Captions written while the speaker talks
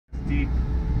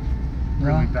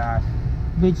really bad.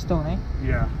 Bridgestone, eh?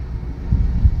 Yeah.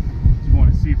 Do you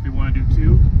want to see if they want to do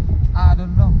two? I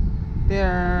don't know.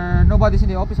 Nobody's in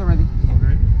the office already.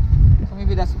 Okay. So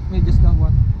maybe just that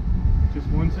one. Just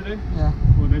one today? Yeah.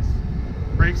 Well, that's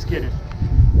brake skidded.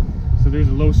 So there's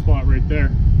a low spot right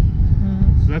there.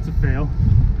 So that's a fail.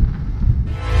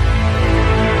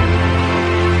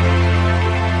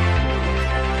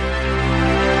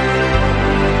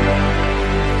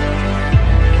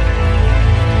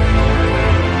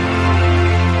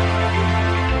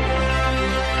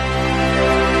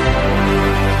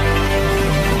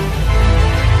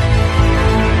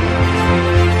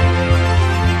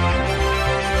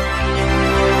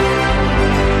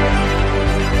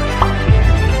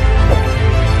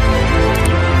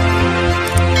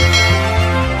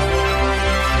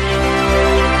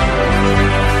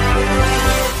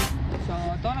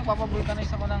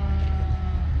 Nagpapavulcanize ako ng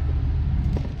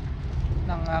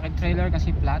aking trailer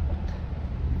kasi flat.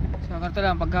 So ganito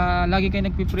lang, pagka lagi kayo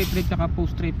nagpi-pre-trip tsaka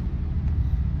post-trip,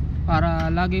 para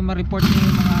lagi ma-report nyo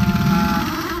yung mga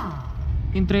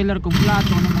yung trailer kung flat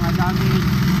o ng mga damage.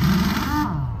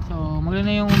 So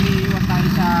maganda na yung umiiwan tayo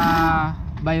sa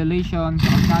violation sa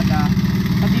kalsada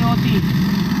sa DOT.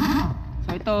 So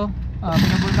ito,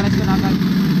 pinavulcanize ko na agad.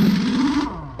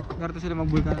 Ganito sila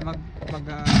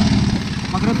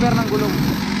mag-repair ng gulong.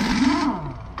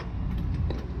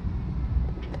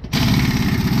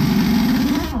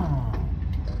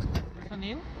 Sa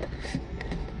nail?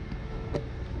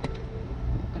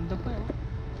 Ganda pa yun.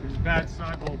 There's bad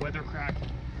sidewall weather crack.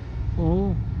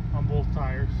 Oh. On both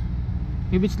tires.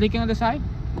 Maybe it's leaking on the side?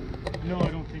 No,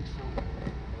 I don't think so.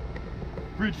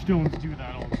 Bridgestones do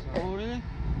that all the time. Oh really?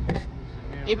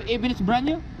 Even it's brand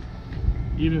new?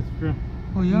 Even if it's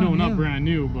oh, yeah, no, not brand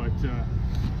new, but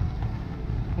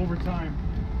over time,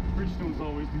 Bridgestones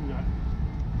always do that.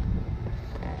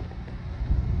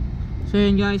 So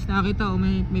yun guys, nakita ko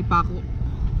may pako.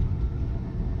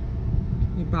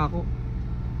 May pako.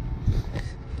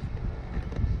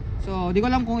 So, di ko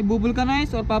alam kung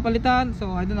i-vulcanize or papalitan.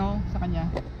 So, I don't know sa kanya.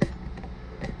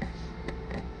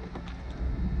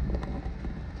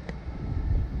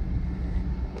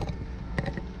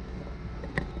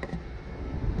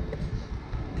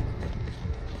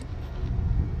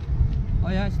 Oh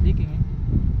yeah, it's leaking, eh?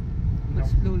 But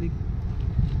No. slowly.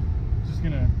 Just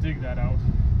gonna dig that out.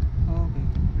 Oh, okay.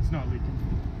 It's not leaking.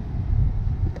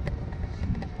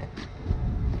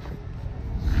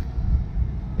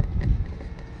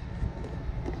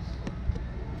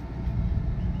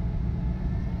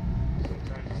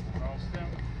 Sometimes it's the valve stem.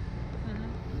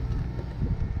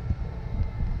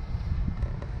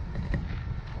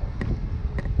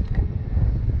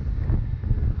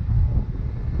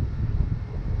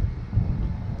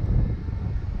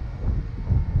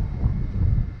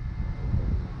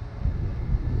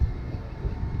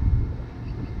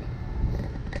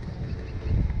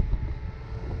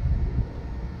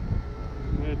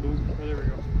 Oh, there we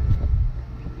go.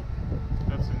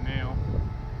 That's a nail.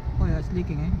 Oh yeah, it's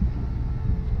leaking, eh?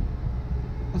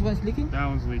 This one's leaking? That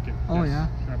one's leaking. Oh, yeah.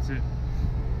 That's it.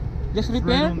 Just It's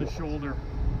repair? right on the shoulder.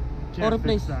 Or Can't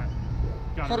replace? fix that.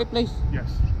 So Gotta replace? Yes.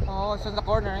 Oh, it's on the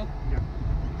corner, eh? Yeah.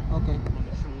 Okay. On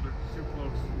the shoulder. Too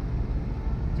close.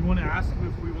 Do you want to ask him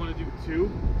if we want to do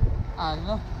two? I don't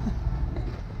know.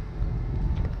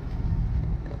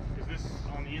 Because this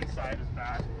on the inside is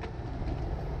bad.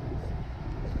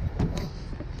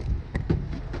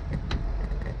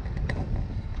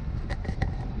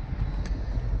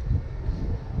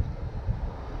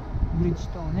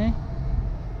 Bridgestone, eh?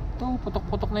 Ito,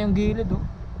 putok-putok na yung gilid, oh.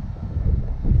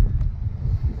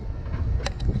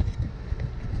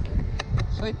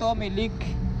 So ito, may leak.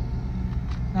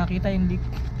 Nakita yung leak.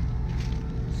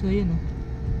 So yun, oh.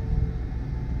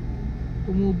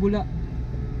 Tumubula.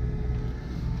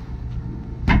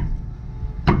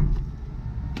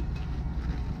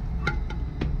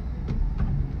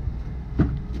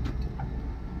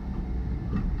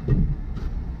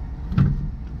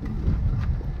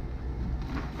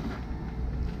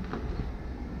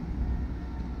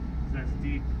 That's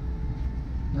deep.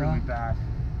 Really bad.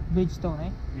 Bridgestone,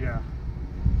 eh? Yeah.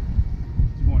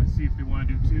 Do you want to see if they want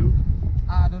to do two?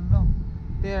 I don't know.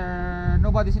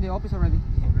 Nobody's in the office already.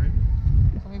 Okay.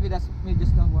 So maybe just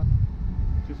that one.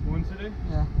 Just one today?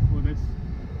 Yeah. Well, that's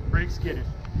brake skidded.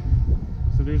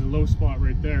 So there's a low spot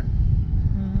right there.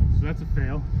 So that's a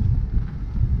fail.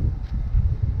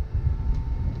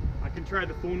 I can try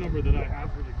the phone number that I have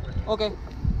really quick. Okay.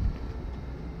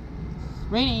 It's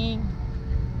raining.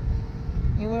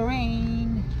 It will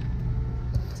rain.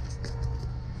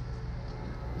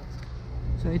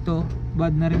 So ito,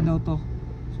 bad na rin daw to.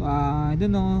 So I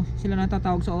don't know, sila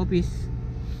natatawag sa office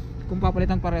kung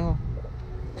papalitan pareho.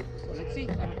 So let's see.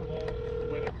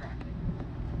 Weather cracking.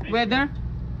 Weather?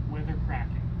 Weather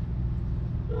cracking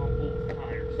on both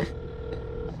tires.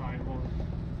 Sidewall.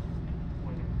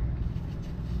 Weather cracking.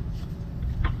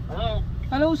 Hello.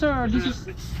 Hello sir, this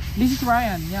is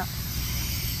Ryan. Yeah.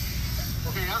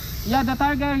 Okay, yeah. Yeah, the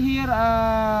tire guy here,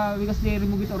 because they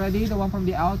removed it already, the one from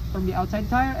the outside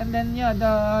tire, and then yeah,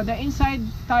 the inside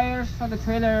tires on the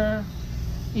trailer,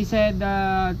 he said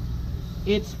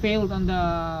it's failed on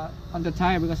the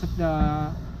tire because of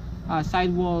the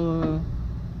sidewall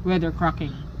weather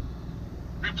cracking.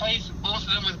 Replace both of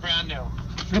them with brand new.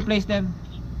 Replace them.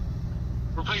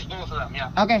 Replace both of them, yeah.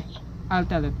 Okay, I'll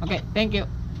tell them. Okay, thank you.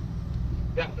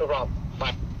 Yeah, no problem.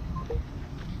 Bye.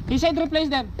 He said replace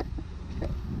them.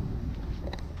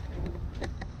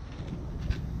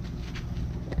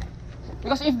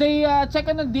 Because if they check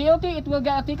on the DOT, it will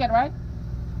get a ticket, right?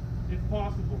 It's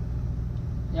possible.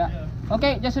 Yeah.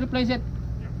 Okay, just replace it.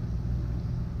 Yeah.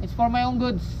 It's for my own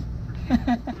goods.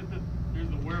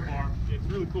 There's the wear bar. It's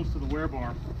really close to the wear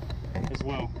bar as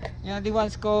well. Yeah, the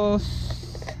ones goes.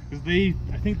 Because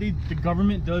I think the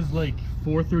government does like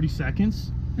 4 30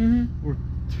 seconds or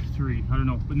 3, I don't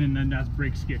know. But then that's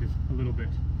brake skidded a little bit.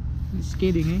 It's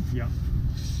kidding, eh? Yeah.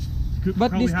 Could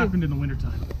But probably this happened in the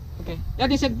wintertime. Okay. Yeah,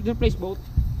 they said replace both.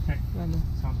 Okay. Ano.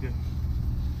 Sounds good.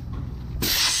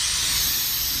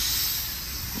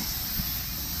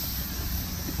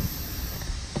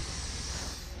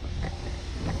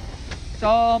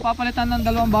 So, papalitan ng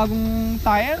dalawang bagong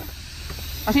tire.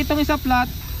 Kasi itong isa flat,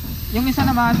 yung isa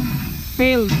naman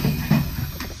failed.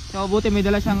 So, buti may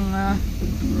dala siyang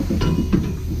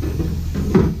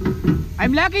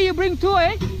I'm lucky you bring 2,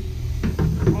 eh?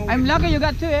 I'm lucky you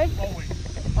got 2, eh? Always.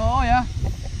 Oo, yeah.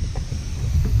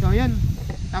 So, yun.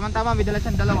 Tama-tama, may dala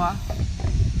siyang dalawa.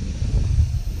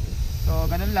 So,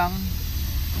 ganun lang.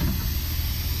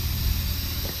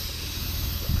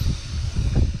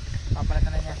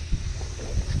 Papalitan na niya.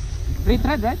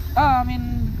 Retread, right? I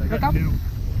mean, I recap? got new.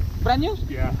 Brand new?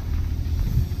 Yeah.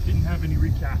 Didn't have any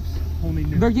recaps. Only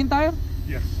new. Virgin tire?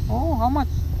 Yes. Oh, how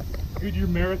much? Goodyear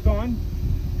Marathon.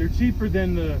 They're cheaper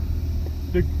than the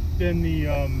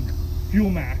Fuel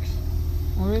Max.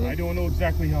 Oh, really? I don't know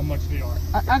exactly how much they are.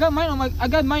 I got mine. I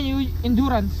got mine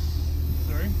endurance.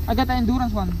 Sorry? I got the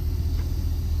endurance one.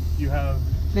 You have,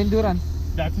 The endurance.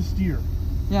 that's a steer.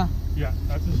 Yeah. Yeah,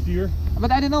 that's a steer.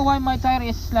 But I don't know why my tire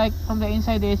is like from the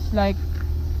inside is like.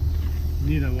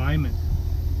 You need alignment.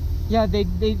 Yeah, they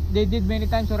did many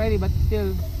times already, but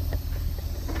still.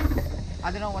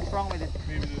 I don't know what's wrong with it.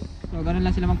 Maybe the, So ganun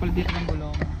lang sila magpalit dito ng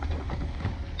gulong.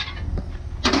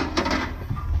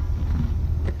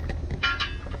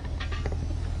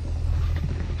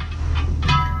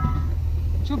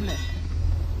 Tubeless.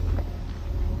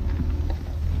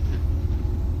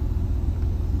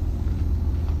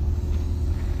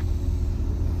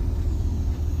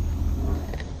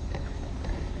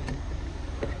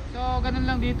 So ganun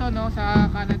lang dito no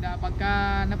sa Canada,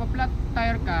 pagka napa-flat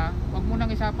tire ka, wag mo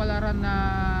nang isapalaran na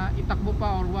itakbo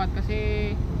pa or what,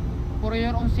 kasi for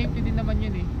your own safety din naman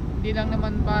yun eh. Hindi lang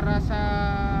naman para sa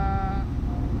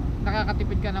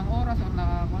nakakatipid ka ng oras o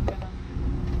nakakakuha ka ng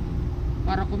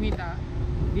para kumita.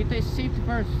 Dito is safety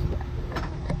first.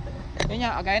 Yun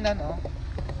nga, agaya na no.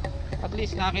 At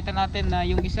least nakita natin na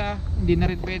yung isa hindi na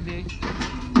rin pwede.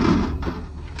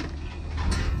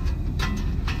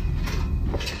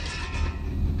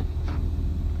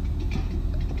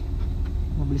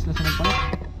 Mabilis na sa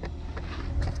nagpalit.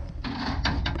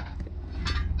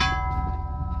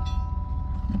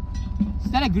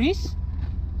 Is that a grease?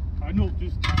 no,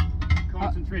 just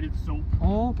concentrated soap.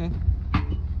 Oh, okay.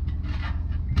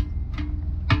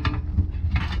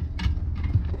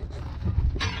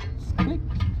 Click.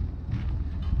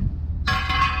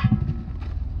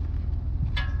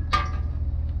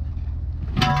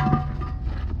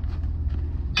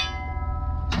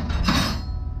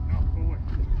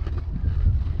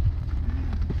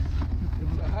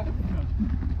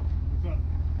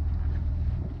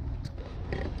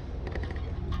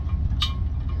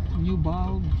 New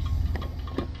bulbs.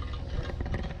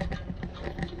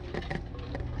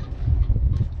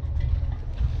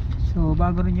 So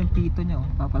bago rin yung pito niya, oh.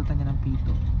 Papalitan niya ng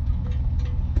pito.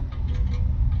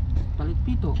 Palit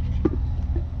pito.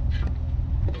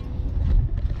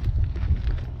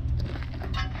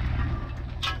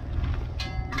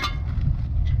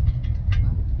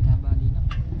 Pinabali lang.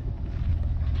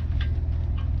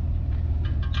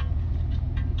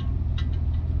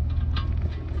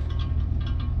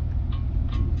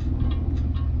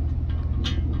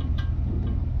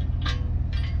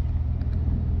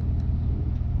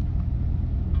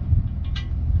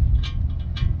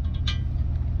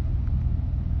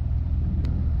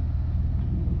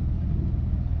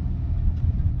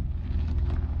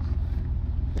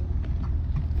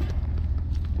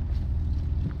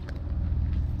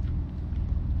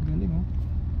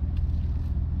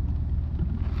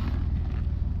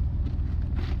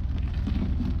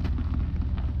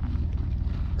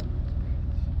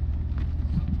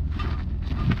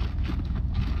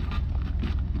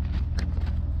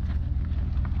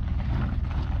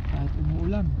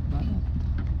 umuulan. Bakit?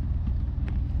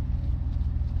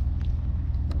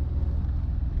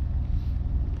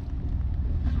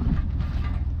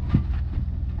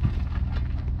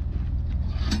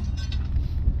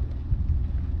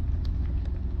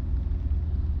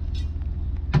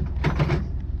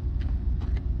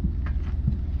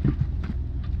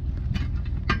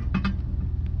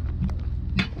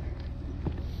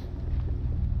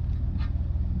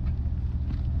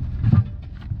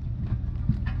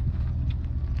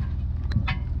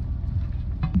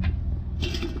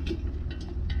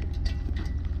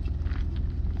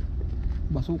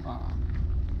 Basuka.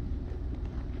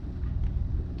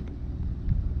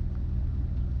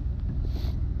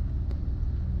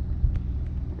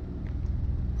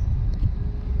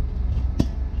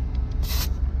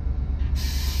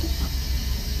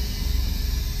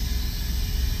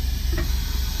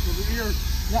 Over here.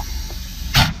 Yeah.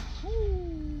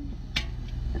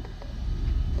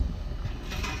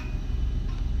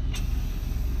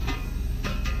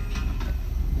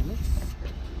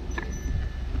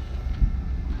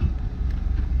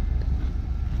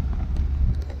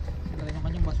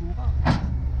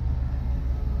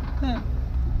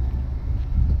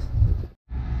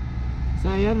 So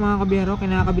ayan mga kabiyero,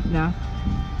 kinakabit na.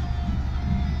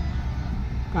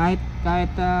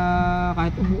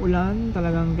 Kahit umuulan,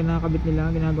 talagang kinakabit nila,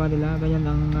 ginagawa nila. Ganyan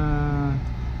ang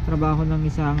trabaho ng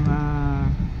isang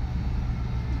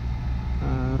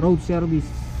road service.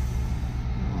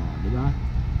 Di ba?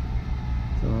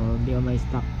 So hindi ka may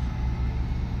stop.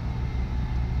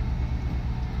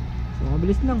 So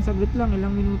mabilis lang, saglit lang,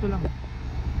 ilang minuto lang.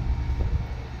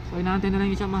 So inaantay na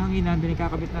lang yung isang mahanginan, then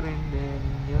ikakabit na rin. Then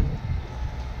yun,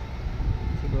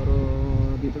 siguro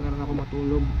dito na rin ako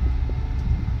matulog.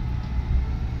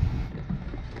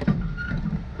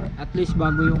 At least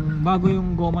bago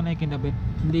yung goma na ikinabit.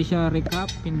 Hindi siya recap,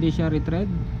 hindi siya retread.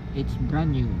 It's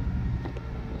brand new.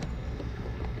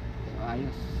 So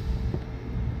ayos.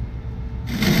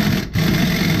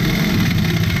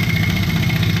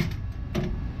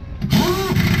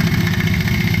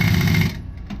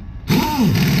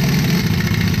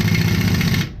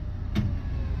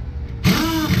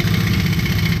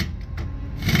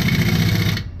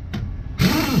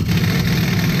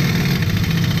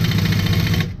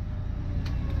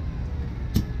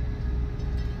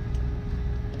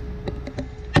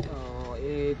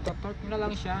 Torque na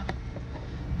lang siya,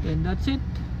 then that's it.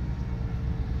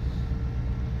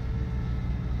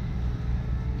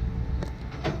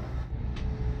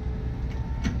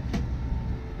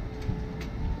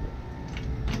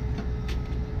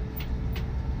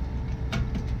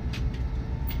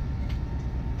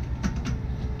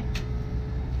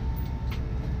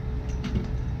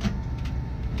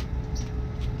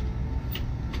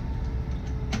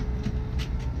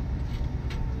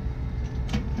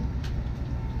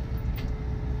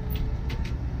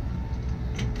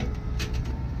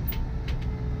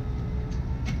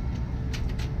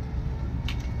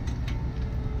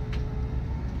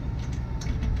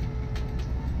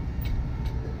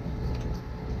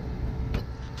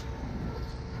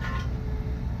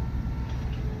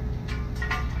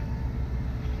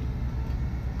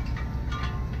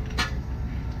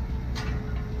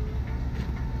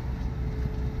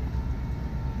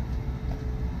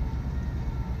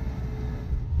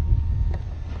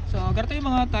 So ganito yung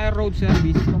mga tire road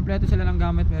service. Kompleto sila ng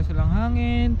gamit, meron silang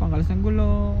hangin, pangkalas ng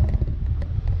gulong,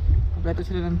 kompleto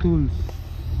sila ng tools.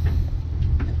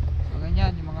 So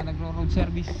ganyan yung mga nagro-road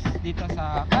service dito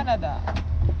sa Canada.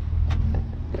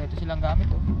 Kompleto silang gamit,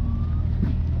 oh.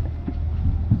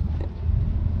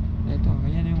 Ito,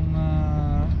 ganyan yung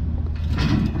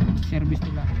service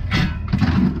nila.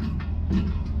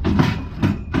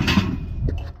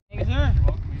 Thank you, sir.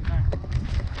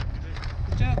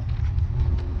 Good job.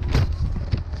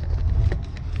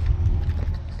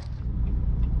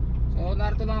 So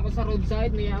narito lang ako sa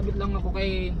roadside, may abot lang ako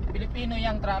kay Filipino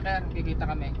yung trucker, kikita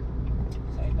kami.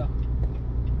 So ito.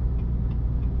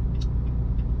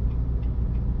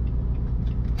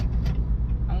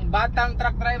 Ang batang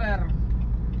truck driver.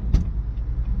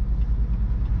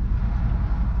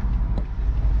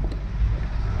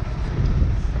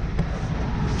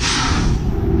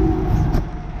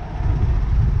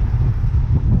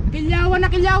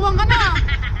 Kilyawan ka na.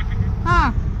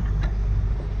 Ha?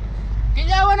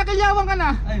 Kilyawan ka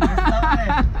na. Ay, best lang eh.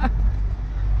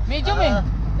 Medium eh.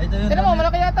 Ito yun. Tignan mo,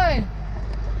 malaki yata eh.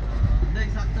 Hindi,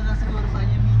 eksakto na siguro sa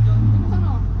kanya yung medium.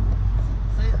 Ano?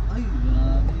 Ay,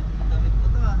 grabe yung damit ko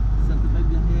to ah. Sa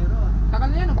Byahero ah. Tagal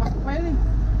na yan, pasok pa yan eh.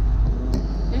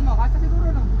 Tingin mo, kasa siguro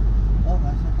no? Oh,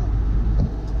 kasya to.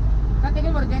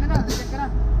 Tingin mo, reject ka na.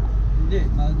 Hindi,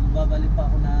 magbabalik pa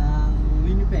ako ng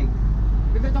Winnipeg.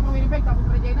 tapos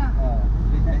Regina. Oo,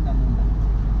 Regina muna.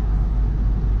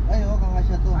 Ay, oh,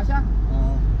 kakasya to. Asya?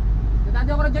 Oo. Dadaan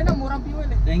ako Regina, murang fuel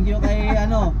eh. Thank you kay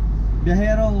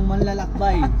Byahero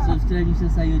Manlalakbay. Subscribe niyo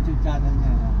siya sa YouTube channel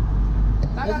niya.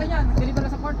 Saan ka niyan? Deliver na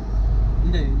sa port?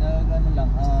 Hindi, ano lang.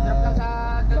 Drop lang sa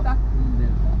Delta?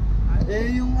 Delta.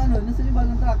 Yung nasa iba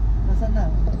ng truck. Nasaan na?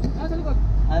 Sa likod.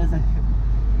 Nasa likod.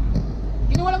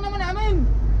 Kinuha lang naman namin.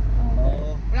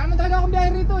 Oo. Wala naman talaga akong biyahe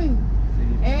rito eh.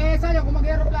 Sige. Sayang kung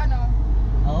mag-aeroplano.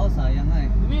 Oo, sayang nga eh.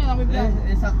 Dumi na ako yung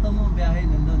biyahe. Sakto mo, biyahe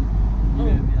nandun. Oo.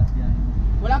 Biyahe mo.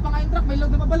 Wala pa nga yung truck, may load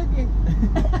na mabalik eh.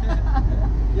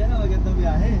 Yan ang magandang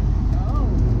biyahe. Oo.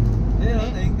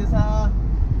 Ayun, thank you sa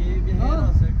kay Byahero,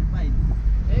 certified.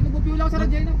 Magpupiw lang sa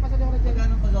Regina, pasado ako Regina.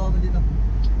 Magkano pagawa mo dito?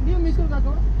 Hindi yung miss ko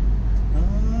gagawa.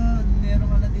 Meron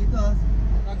ka na dito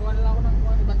Gagawa na lang ako ng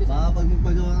ibang design. Baka pag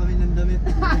magpagawa kami ng damit.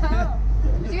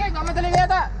 Sige, kamadali ka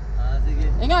yata. Sige.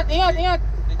 Ingat, ingat, ingat.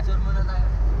 Picture muna tayo.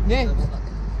 Sige.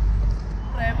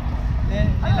 Rep.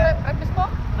 Ano, rep mo?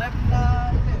 Rep na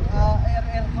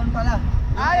aircon pala.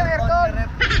 Yung aircon.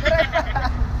 Rep.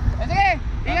 Sige,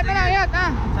 ingat na lang, ingat ha.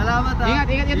 Salamat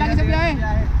Ingat lagi sa biyahe.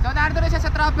 So narito na siya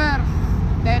sa Trapper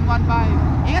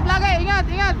 1015. Ingat lagi,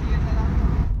 ingat.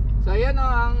 So ayan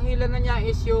ang hila na niya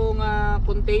is yung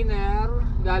container.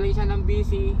 Galing siya ng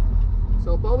BC.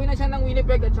 So pauwi na siya ng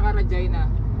Winnipeg at saka Regina.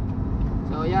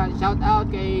 So ayan, shout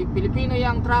out kay Filipino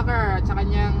Young Trucker at saka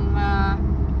kanyang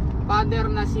father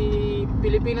na si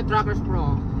Filipino Truckers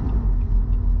Pro.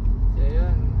 So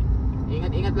ayan,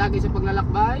 ingat lagi sa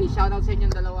paglalakbay. Shout out sa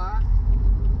inyong dalawa.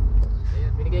 So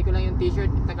ayan, binigay ko lang yung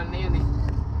t-shirt, tagal na yun eh.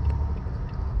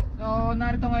 So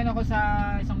narito ngayon ako sa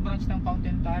isang branch ng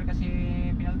Fountain Tire kasi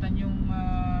pinalitan yung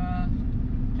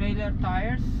trailer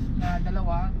tires na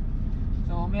dalawa.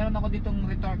 So meron ako ditong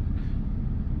retorque.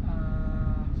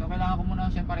 So kailangan ko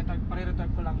muna siya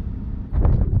pare-retorque ko lang.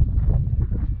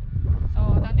 So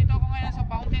nandito ako ngayon sa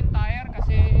Fountain Tire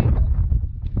kasi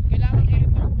kailangan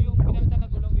i-retorque yung pinalitan na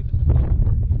gulong dito sa truck.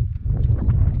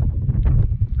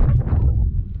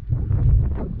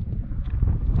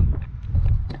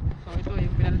 So ito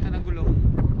yung pinalitan na gulong.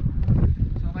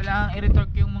 So kailangan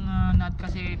i-retorque yung mga nut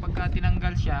kasi pagka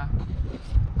tinanggal siya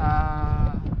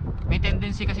may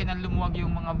tendency kasi na lumuwag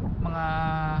yung mga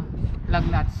lug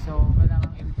nuts. So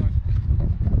kailangan i-retorque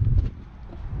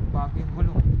bago yung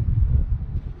gulong.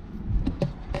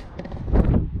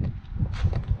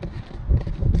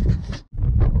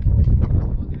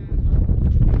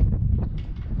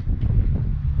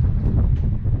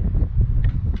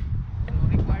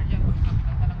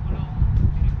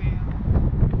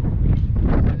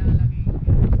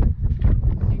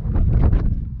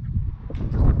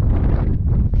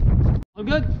 All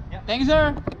good? Yep. Thank you,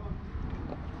 sir.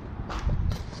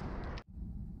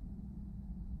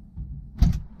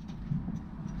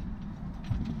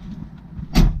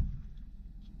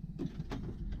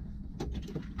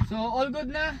 So, all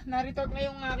good na. Na-retorque na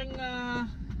yung aking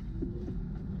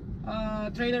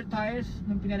trailer tires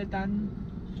ng pinalitan.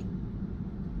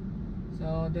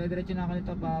 So, dire-diretso na ako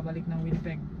nito pabalik ng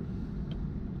Winnipeg.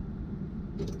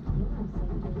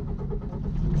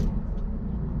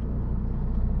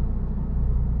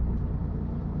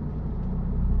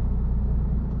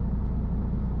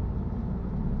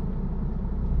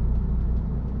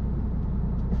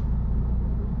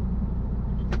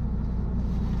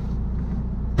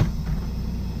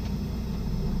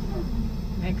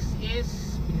 Next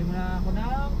is, pili muna ako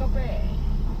ng kape.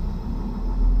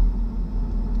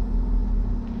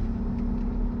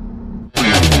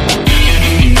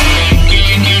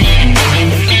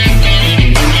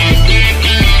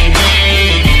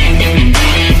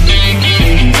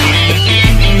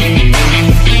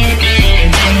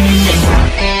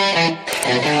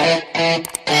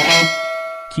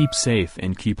 Keep safe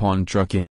and keep on trucking.